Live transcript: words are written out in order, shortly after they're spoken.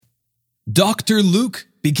Dr. Luke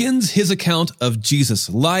begins his account of Jesus'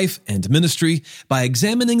 life and ministry by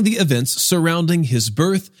examining the events surrounding his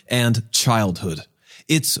birth and childhood.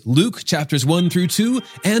 It's Luke chapters 1 through 2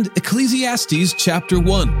 and Ecclesiastes chapter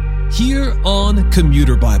 1, here on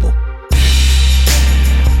Commuter Bible.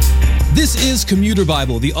 This is Commuter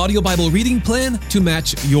Bible, the audio Bible reading plan to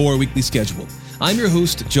match your weekly schedule. I'm your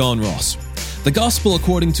host, John Ross. The Gospel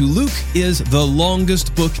according to Luke is the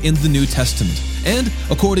longest book in the New Testament, and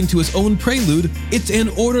according to his own prelude, it's an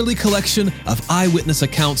orderly collection of eyewitness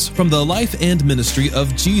accounts from the life and ministry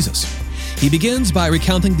of Jesus. He begins by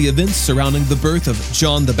recounting the events surrounding the birth of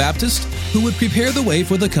John the Baptist, who would prepare the way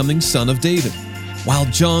for the coming Son of David. While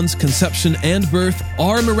John's conception and birth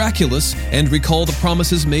are miraculous and recall the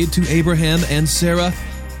promises made to Abraham and Sarah,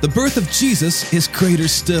 the birth of Jesus is greater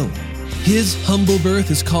still. His humble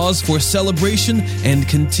birth is cause for celebration and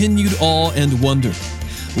continued awe and wonder.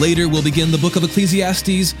 Later, we'll begin the book of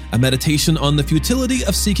Ecclesiastes, a meditation on the futility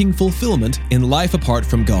of seeking fulfillment in life apart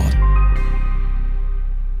from God.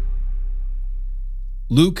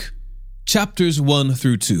 Luke, chapters 1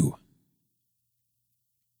 through 2.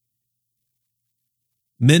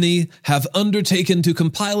 Many have undertaken to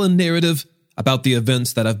compile a narrative about the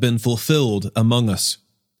events that have been fulfilled among us,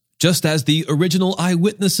 just as the original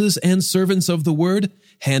eyewitnesses and servants of the word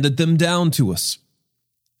handed them down to us.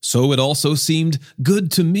 So it also seemed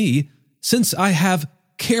good to me, since I have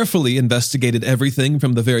carefully investigated everything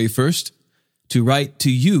from the very first, to write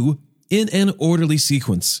to you in an orderly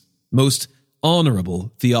sequence, most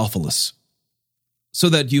honorable Theophilus, so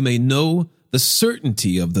that you may know the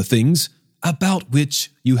certainty of the things about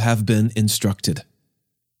which you have been instructed.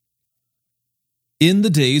 In the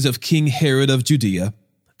days of King Herod of Judea,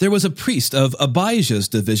 there was a priest of Abijah's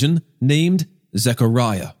division named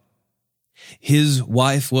Zechariah. His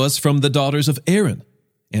wife was from the daughters of Aaron,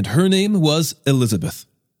 and her name was Elizabeth.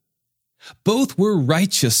 Both were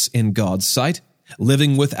righteous in God's sight,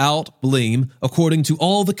 living without blame according to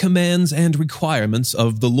all the commands and requirements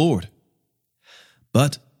of the Lord.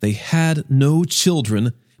 But they had no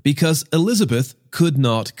children because Elizabeth could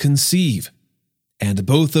not conceive, and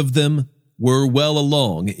both of them were well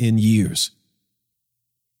along in years.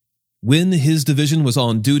 When his division was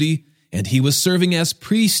on duty and he was serving as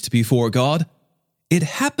priest before God, it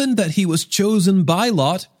happened that he was chosen by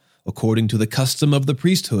lot, according to the custom of the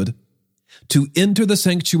priesthood, to enter the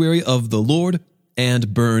sanctuary of the Lord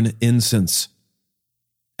and burn incense.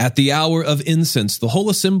 At the hour of incense, the whole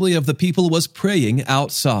assembly of the people was praying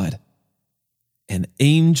outside. An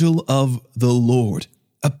angel of the Lord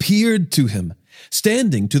appeared to him,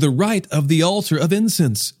 standing to the right of the altar of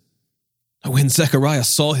incense. When Zechariah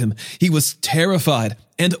saw him, he was terrified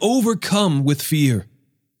and overcome with fear.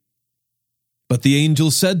 But the angel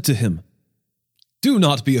said to him, "Do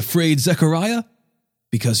not be afraid, Zechariah,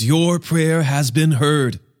 because your prayer has been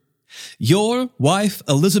heard. Your wife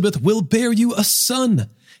Elizabeth will bear you a son,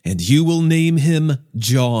 and you will name him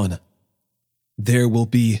John. There will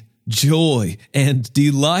be joy and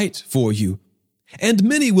delight for you, and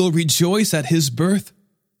many will rejoice at his birth.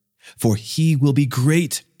 For he will be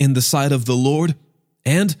great in the sight of the Lord,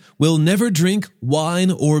 and will never drink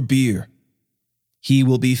wine or beer. He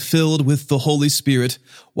will be filled with the Holy Spirit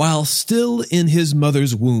while still in his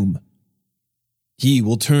mother's womb. He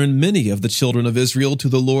will turn many of the children of Israel to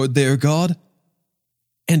the Lord their God,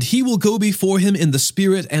 and he will go before him in the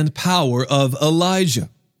spirit and power of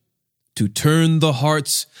Elijah, to turn the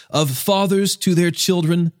hearts of fathers to their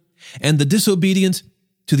children, and the disobedient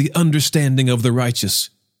to the understanding of the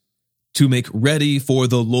righteous, to make ready for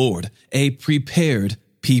the Lord a prepared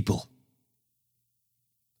people."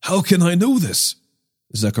 "How can I know this?"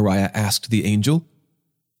 Zechariah asked the angel.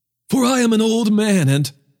 "For I am an old man,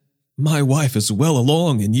 and my wife is well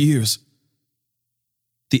along in years."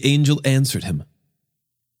 The angel answered him,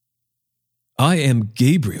 "I am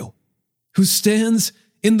Gabriel, who stands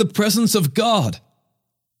in the presence of God,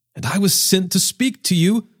 and I was sent to speak to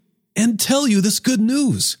you and tell you this good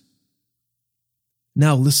news.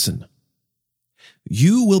 Now listen.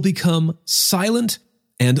 You will become silent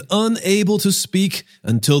and unable to speak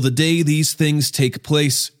until the day these things take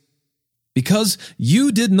place, because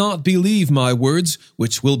you did not believe my words,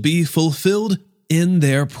 which will be fulfilled in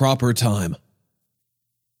their proper time."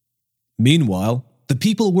 Meanwhile, the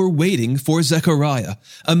people were waiting for Zechariah,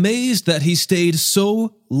 amazed that he stayed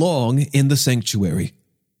so long in the sanctuary.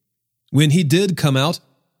 When he did come out,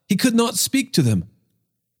 he could not speak to them.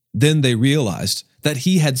 Then they realized that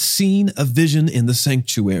he had seen a vision in the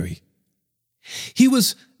sanctuary. He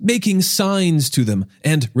was making signs to them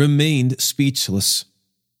and remained speechless.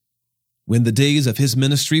 When the days of his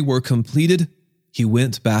ministry were completed, he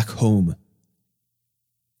went back home.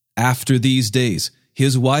 After these days,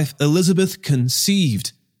 his wife Elizabeth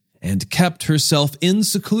conceived and kept herself in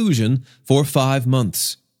seclusion for 5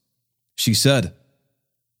 months. She said,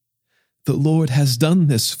 "The Lord has done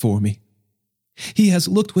this for me. He has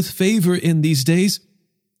looked with favor in these days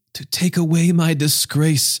to take away my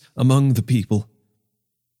disgrace among the people."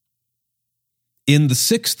 In the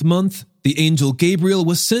 6th month, the angel Gabriel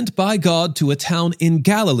was sent by God to a town in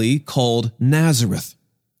Galilee called Nazareth,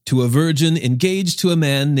 to a virgin engaged to a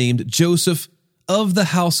man named Joseph of the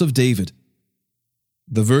house of David.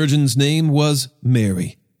 The virgin's name was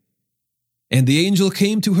Mary. And the angel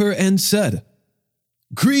came to her and said,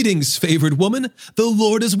 "Greetings, favored woman, the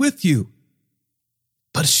Lord is with you."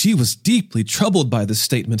 But she was deeply troubled by this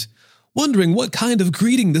statement, wondering what kind of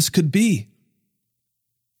greeting this could be.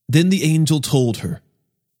 Then the angel told her,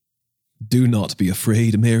 "Do not be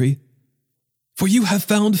afraid, Mary, for you have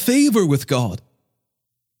found favor with God.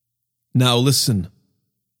 Now listen,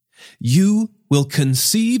 you will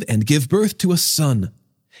conceive and give birth to a son,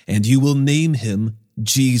 and you will name him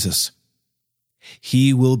Jesus.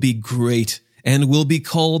 He will be great and will be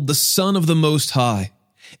called the Son of the Most High,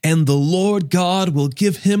 and the Lord God will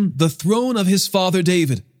give him the throne of his father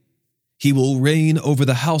David. He will reign over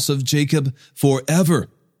the house of Jacob forever,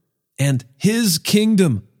 and his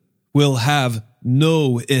kingdom will have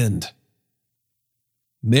no end."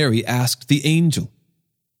 Mary asked the angel,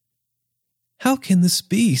 "How can this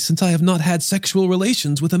be, since I have not had sexual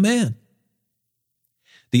relations with a man?"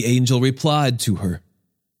 The angel replied to her,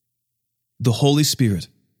 "The Holy Spirit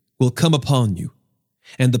will come upon you,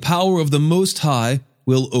 and the power of the Most High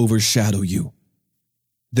will overshadow you.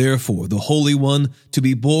 Therefore, the Holy One to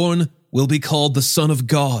be born will be called the Son of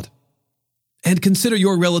God. And consider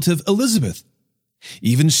your relative Elizabeth.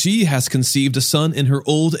 Even she has conceived a son in her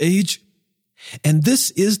old age. And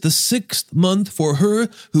this is the 6th month for her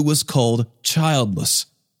who was called childless.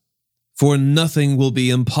 For nothing will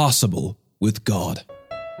be impossible with God."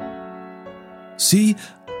 "See,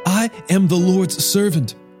 I am the Lord's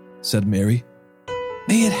servant," said Mary.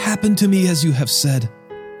 "May it happen to me as you have said."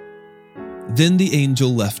 Then the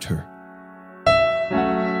angel left her.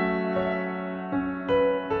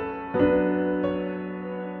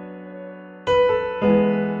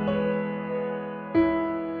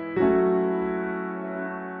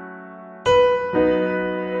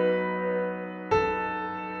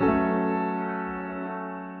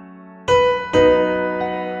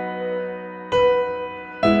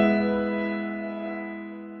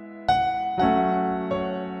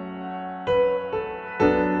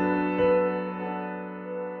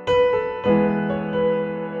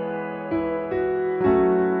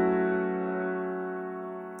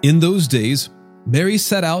 In those days, Mary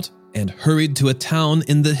set out and hurried to a town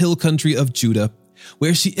in the hill country of Judah,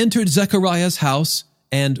 where she entered Zechariah's house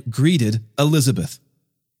and greeted Elizabeth.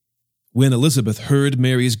 When Elizabeth heard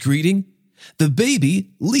Mary's greeting, the baby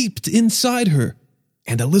leaped inside her,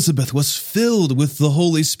 and Elizabeth was filled with the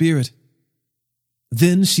Holy Spirit.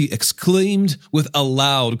 Then she exclaimed with a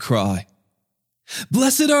loud cry,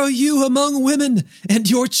 "Blessed are you among women, and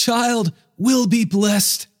your child will be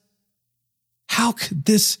blessed. How could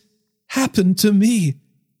this happen to me,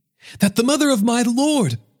 that the mother of my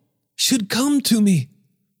Lord should come to me?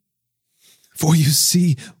 For you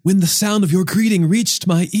see, when the sound of your greeting reached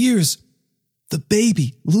my ears, the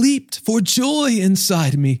baby leaped for joy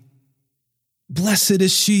inside me. Blessed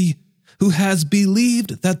is she who has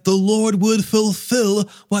believed that the Lord would fulfill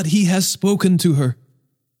what he has spoken to her."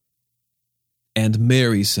 And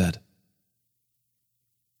Mary said,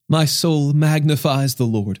 "My soul magnifies the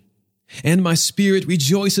Lord, and my spirit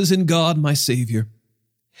rejoices in God my Savior,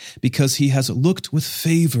 because he has looked with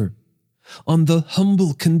favor on the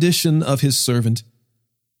humble condition of his servant.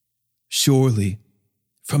 Surely,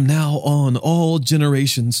 from now on all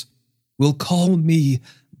generations will call me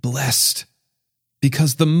blessed,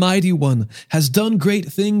 because the Mighty One has done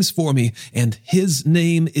great things for me, and his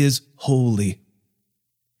name is holy.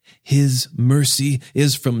 His mercy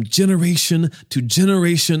is from generation to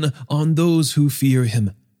generation on those who fear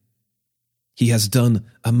him. He has done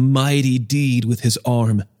a mighty deed with his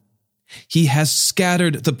arm. He has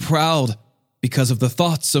scattered the proud because of the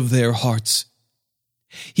thoughts of their hearts.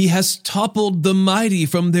 He has toppled the mighty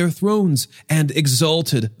from their thrones and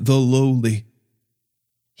exalted the lowly.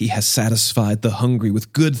 He has satisfied the hungry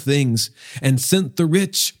with good things and sent the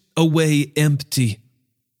rich away empty.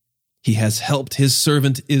 He has helped his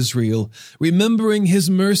servant Israel, remembering his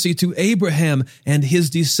mercy to Abraham and his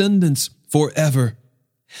descendants forever,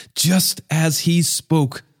 just as he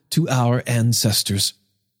spoke to our ancestors."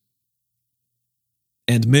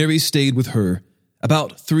 And Mary stayed with her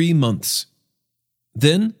about 3 months.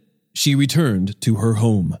 Then she returned to her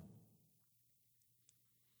home.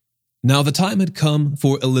 Now the time had come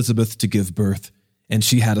for Elizabeth to give birth, and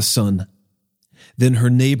she had a son. Then her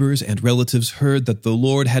neighbors and relatives heard that the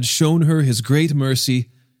Lord had shown her his great mercy,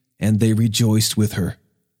 and they rejoiced with her.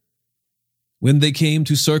 When they came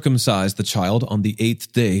to circumcise the child on the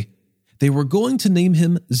 8th day, they were going to name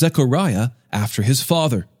him Zechariah after his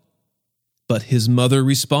father. But his mother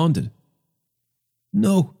responded,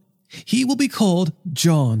 "No, he will be called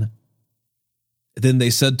John." Then they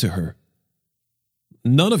said to her,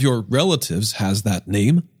 "None of your relatives has that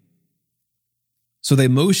name." So they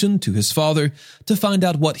motioned to his father to find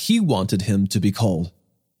out what he wanted him to be called.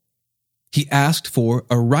 He asked for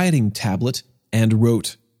a writing tablet and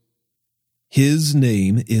wrote, "His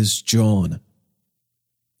name is John."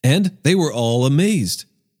 And they were all amazed.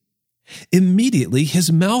 Immediately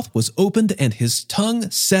his mouth was opened and his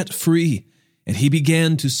tongue set free, and he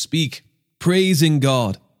began to speak, praising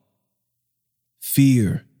God.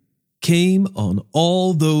 Fear came on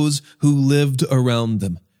all those who lived around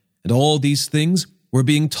them, and all these things were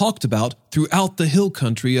being talked about throughout the hill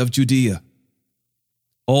country of Judea.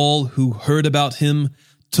 All who heard about him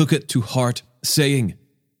took it to heart, saying,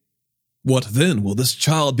 "What then will this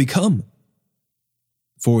child become?"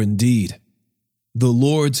 For indeed, the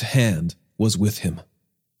Lord's hand was with him.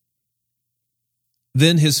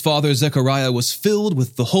 Then his father Zechariah was filled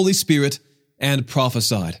with the Holy Spirit and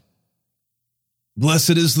prophesied,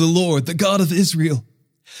 "Blessed is the Lord, the God of Israel,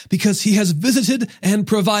 because he has visited and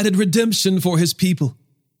provided redemption for his people.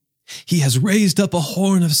 He has raised up a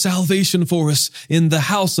horn of salvation for us in the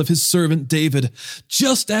house of his servant David,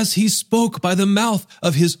 just as he spoke by the mouth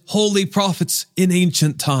of his holy prophets in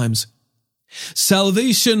ancient times.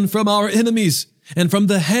 Salvation from our enemies and from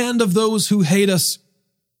the hand of those who hate us.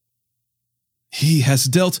 He has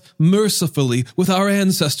dealt mercifully with our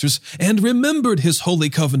ancestors and remembered his holy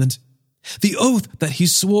covenant, the oath that he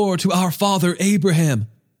swore to our father Abraham,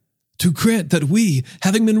 to grant that we,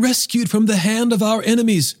 having been rescued from the hand of our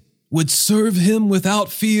enemies, would serve him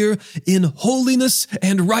without fear in holiness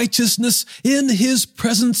and righteousness in his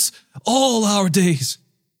presence all our days.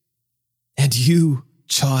 And you,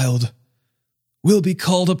 child, will be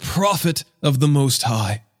called a prophet of the Most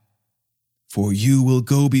High, for you will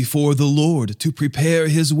go before the Lord to prepare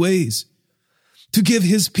his ways, to give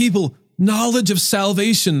his people knowledge of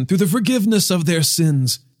salvation through the forgiveness of their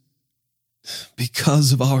sins.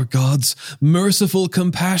 Because of our God's merciful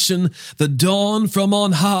compassion, the dawn from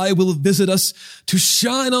on high will visit us to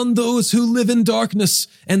shine on those who live in darkness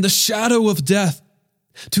and the shadow of death,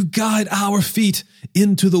 to guide our feet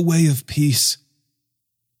into the way of peace."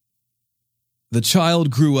 The child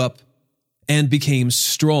grew up and became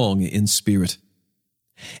strong in spirit,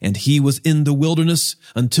 and he was in the wilderness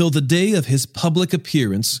until the day of his public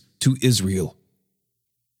appearance to Israel.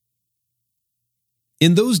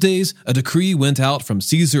 In those days, a decree went out from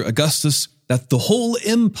Caesar Augustus that the whole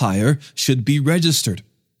empire should be registered.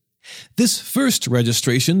 This first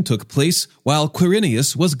registration took place while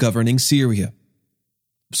Quirinius was governing Syria.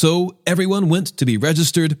 So everyone went to be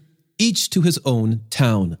registered, each to his own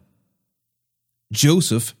town.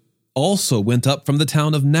 Joseph also went up from the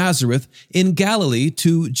town of Nazareth in Galilee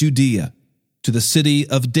to Judea, to the city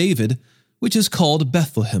of David, which is called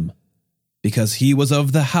Bethlehem, because he was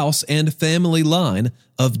of the house and family line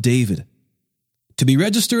of David, to be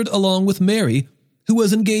registered along with Mary, who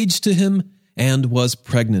was engaged to him and was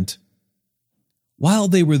pregnant. While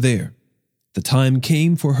they were there, the time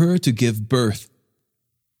came for her to give birth.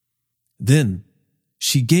 Then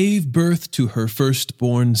she gave birth to her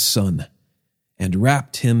firstborn son, and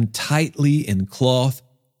wrapped him tightly in cloth,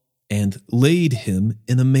 and laid him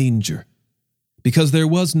in a manger, because there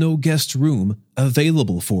was no guest room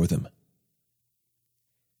available for them.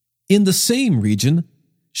 In the same region,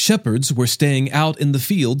 shepherds were staying out in the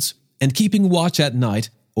fields and keeping watch at night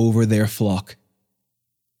over their flock.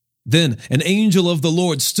 Then an angel of the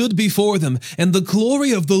Lord stood before them, and the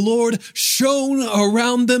glory of the Lord shone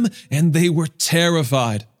around them, and they were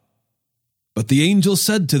terrified. But the angel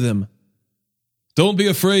said to them, "Don't be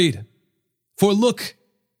afraid, for look,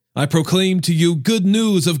 I proclaim to you good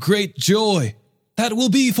news of great joy that will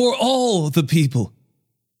be for all the people.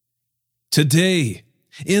 Today,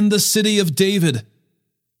 in the city of David,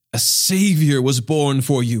 a Savior was born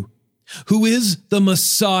for you, who is the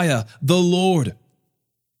Messiah, the Lord.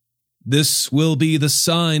 This will be the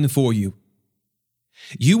sign for you.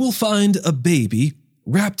 You will find a baby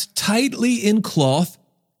wrapped tightly in cloth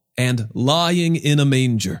and lying in a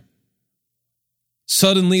manger."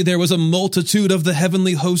 Suddenly there was a multitude of the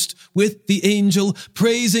heavenly host with the angel,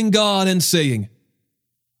 praising God and saying,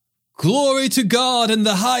 "Glory to God in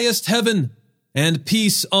the highest heaven, and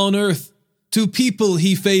peace on earth to people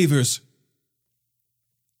he favors."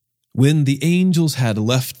 When the angels had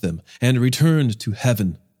left them and returned to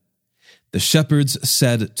heaven, the shepherds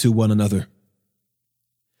said to one another,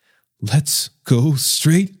 "Let's go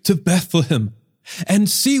straight to Bethlehem and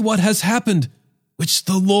see what has happened, which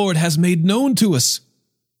the Lord has made known to us."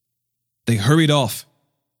 They hurried off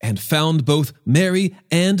and found both Mary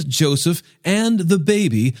and Joseph and the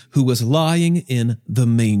baby who was lying in the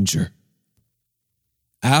manger.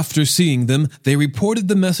 After seeing them, they reported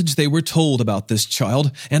the message they were told about this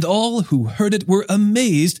child, and all who heard it were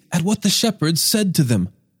amazed at what the shepherds said to them.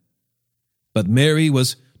 But Mary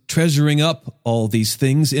was treasuring up all these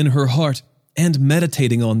things in her heart and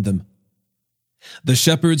meditating on them. The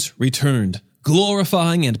shepherds returned,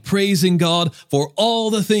 glorifying and praising God for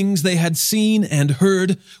all the things they had seen and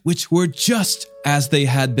heard, which were just as they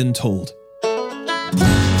had been told.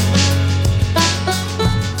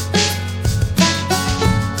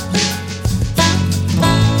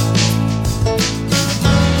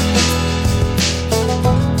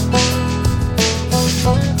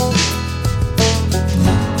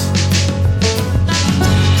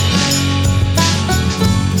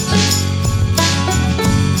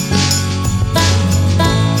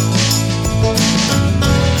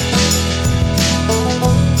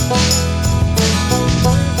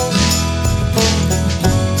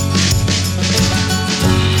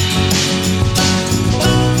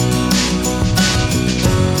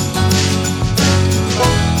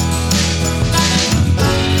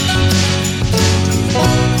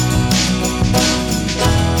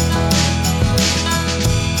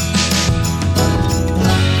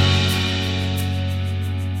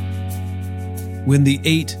 When the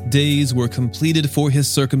 8 days were completed for his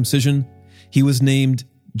circumcision, he was named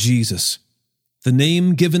Jesus, the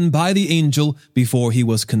name given by the angel before he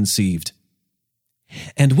was conceived.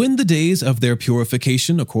 And when the days of their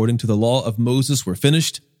purification according to the law of Moses were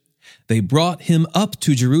finished, they brought him up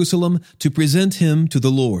to Jerusalem to present him to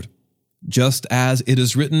the Lord, just as it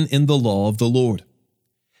is written in the law of the Lord.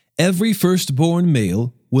 Every firstborn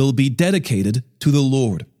male will be dedicated to the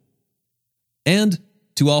Lord, and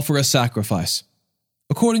to offer a sacrifice,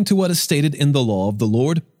 according to what is stated in the law of the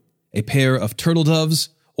Lord, a pair of turtle doves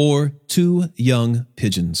or 2 young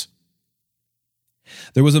pigeons.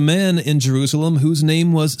 There was a man in Jerusalem whose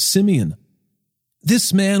name was Simeon.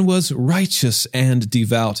 This man was righteous and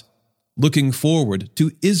devout, looking forward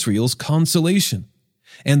to Israel's consolation,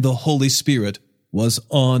 and the Holy Spirit was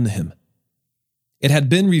on him. It had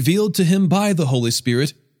been revealed to him by the Holy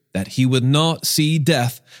Spirit that he would not see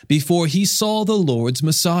death before he saw the Lord's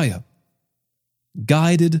Messiah.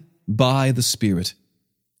 Guided by the Spirit,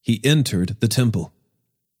 he entered the temple.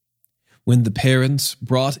 When the parents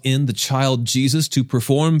brought in the child Jesus to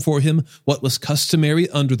perform for him what was customary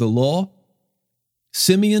under the law,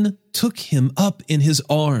 Simeon took him up in his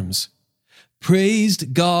arms,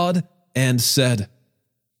 praised God, and said,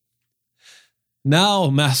 "Now,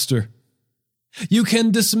 Master, you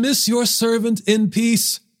can dismiss your servant in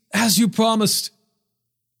peace, as you promised.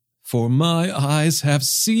 For my eyes have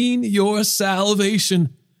seen your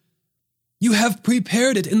salvation. You have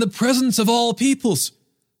prepared it in the presence of all peoples,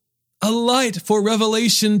 a light for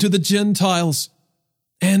revelation to the Gentiles,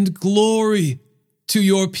 and glory to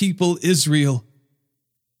your people Israel."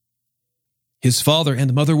 His father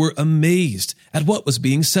and mother were amazed at what was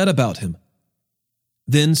being said about him.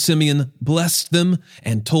 Then Simeon blessed them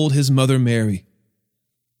and told his mother Mary,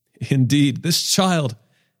 "Indeed, this child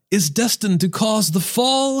is destined to cause the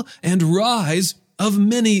fall and rise of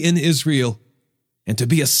many in Israel, and to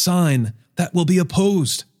be a sign that will be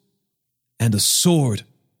opposed, and a sword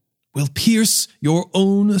will pierce your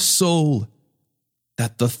own soul,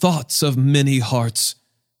 that the thoughts of many hearts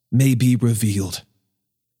may be revealed."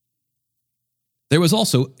 There was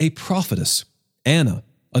also a prophetess, Anna,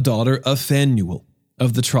 a daughter of Phanuel,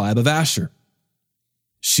 of the tribe of Asher.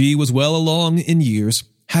 She was well along in years,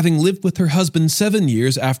 having lived with her husband 7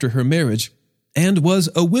 years after her marriage, and was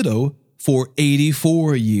a widow for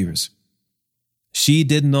 84 years. She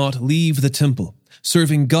did not leave the temple,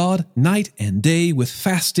 serving God night and day with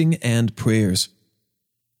fasting and prayers.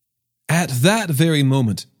 At that very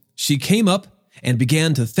moment, she came up and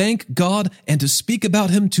began to thank God and to speak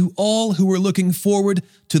about him to all who were looking forward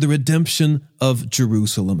to the redemption of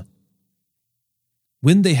Jerusalem.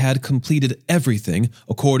 When they had completed everything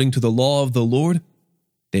according to the law of the Lord,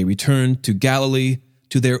 they returned to Galilee,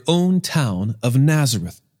 to their own town of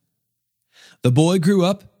Nazareth. The boy grew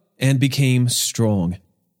up and became strong,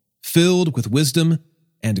 filled with wisdom,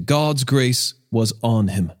 and God's grace was on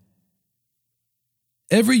him.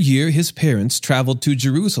 Every year his parents traveled to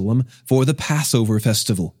Jerusalem for the Passover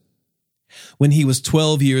festival. When he was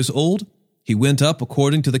 12 years old, he went up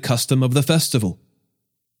according to the custom of the festival.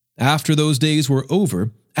 After those days were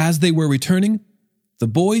over, as they were returning, the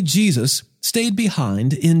boy Jesus stayed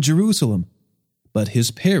behind in Jerusalem, but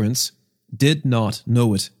his parents did not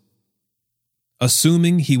know it.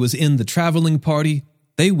 Assuming he was in the traveling party,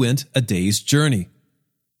 they went a day's journey.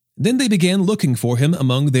 Then they began looking for him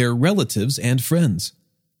among their relatives and friends.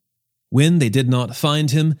 When they did not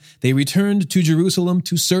find him, they returned to Jerusalem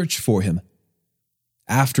to search for him.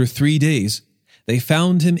 After 3 days, they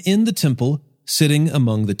found him in the temple, sitting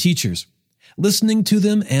among the teachers, listening to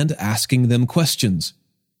them and asking them questions.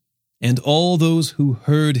 And all those who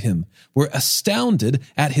heard him were astounded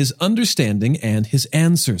at his understanding and his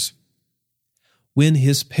answers. When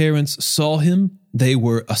his parents saw him, they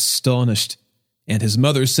were astonished, and his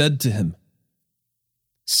mother said to him,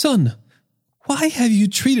 "Son, why have you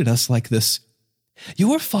treated us like this?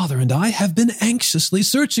 Your father and I have been anxiously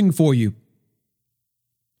searching for you."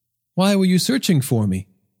 "Why were you searching for me?"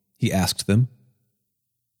 he asked them.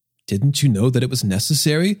 "Didn't you know that it was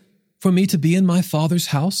necessary for me to be in my father's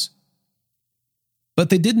house?" But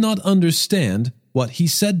they did not understand what he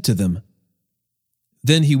said to them.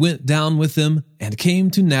 Then he went down with them and came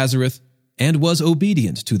to Nazareth and was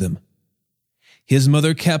obedient to them. His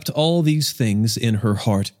mother kept all these things in her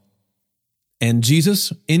heart. And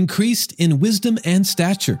Jesus increased in wisdom and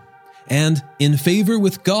stature, and in favor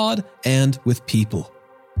with God and with people.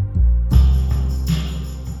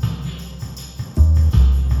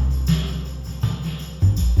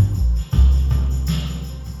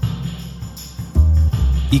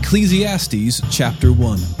 Ecclesiastes chapter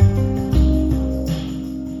 1.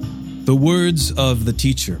 The words of the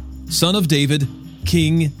teacher, son of David,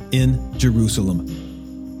 king in Jerusalem.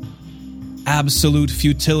 Absolute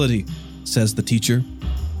futility, says the teacher.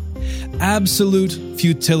 Absolute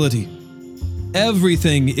futility.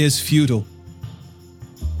 Everything is futile.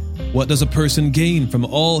 What does a person gain from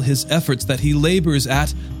all his efforts that he labors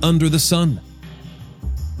at under the sun?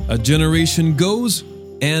 A generation goes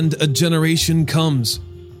and a generation comes,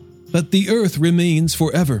 but the earth remains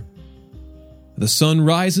forever. The sun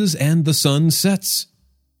rises and the sun sets.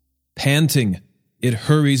 Panting, it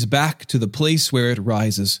hurries back to the place where it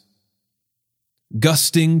rises.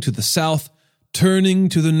 Gusting to the south, turning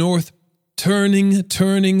to the north,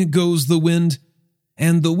 turning goes the wind,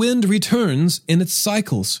 and the wind returns in its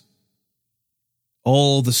cycles.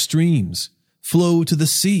 All the streams flow to the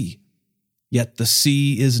sea, yet the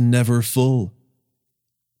sea is never full.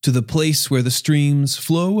 To the place where the streams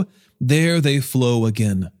flow, there they flow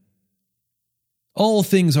again. All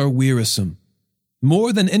things are wearisome,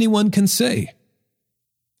 more than anyone can say.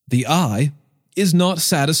 The eye is not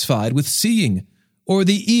satisfied with seeing, or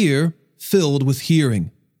the ear filled with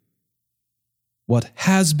hearing. What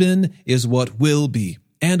has been is what will be,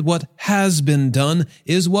 and what has been done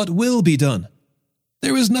is what will be done.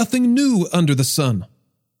 There is nothing new under the sun.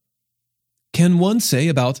 Can one say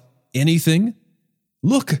about anything,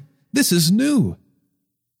 "Look, this is new"?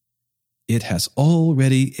 It has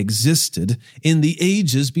already existed in the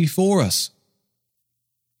ages before us.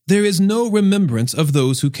 There is no remembrance of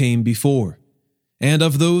those who came before, and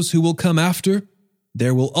of those who will come after,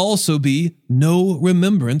 there will also be no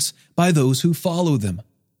remembrance by those who follow them.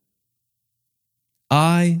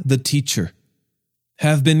 I, the teacher,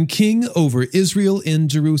 have been king over Israel in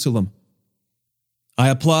Jerusalem. I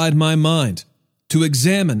applied my mind to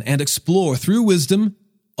examine and explore through wisdom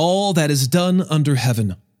all that is done under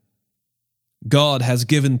heaven. God has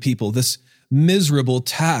given people this miserable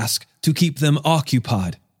task to keep them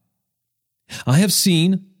occupied. I have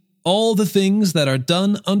seen all the things that are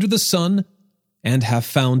done under the sun and have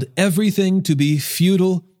found everything to be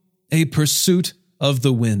futile, a pursuit of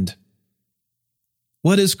the wind.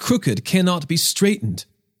 What is crooked cannot be straightened.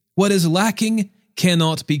 What is lacking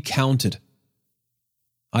cannot be counted.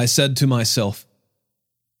 I said to myself,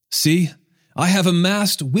 "See, I have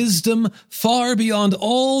amassed wisdom far beyond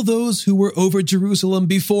all those who were over Jerusalem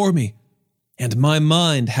before me, and my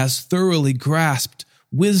mind has thoroughly grasped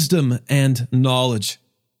wisdom and knowledge.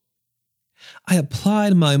 I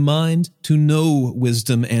applied my mind to know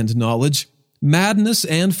wisdom and knowledge, madness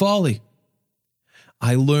and folly.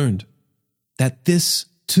 I learned that this,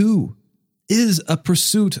 too, is a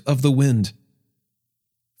pursuit of the wind.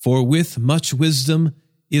 For with much wisdom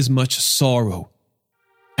is much sorrow.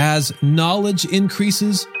 As knowledge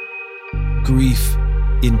increases, grief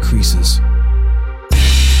increases."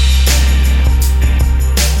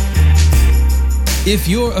 If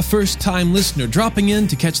you're a first-time listener dropping in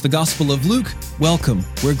to catch the Gospel of Luke, welcome.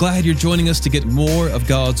 We're glad you're joining us to get more of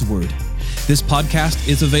God's Word. This podcast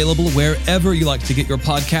is available wherever you like to get your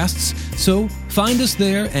podcasts, so find us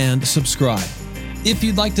there and subscribe. If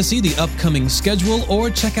you'd like to see the upcoming schedule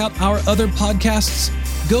or check out our other podcasts,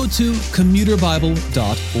 go to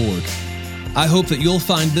commuterbible.org. I hope that you'll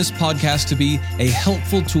find this podcast to be a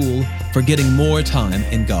helpful tool for getting more time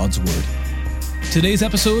in God's Word. Today's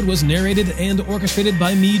episode was narrated and orchestrated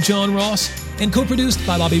by me, John Ross, and co-produced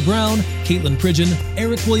by Bobby Brown, Caitlin Pridgeon,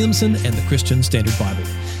 Eric Williamson, and the Christian Standard Bible.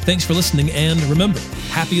 Thanks for listening, and remember,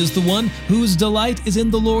 happy is the one whose delight is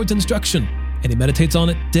in the Lord's instruction, and he meditates on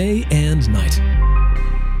it day and night.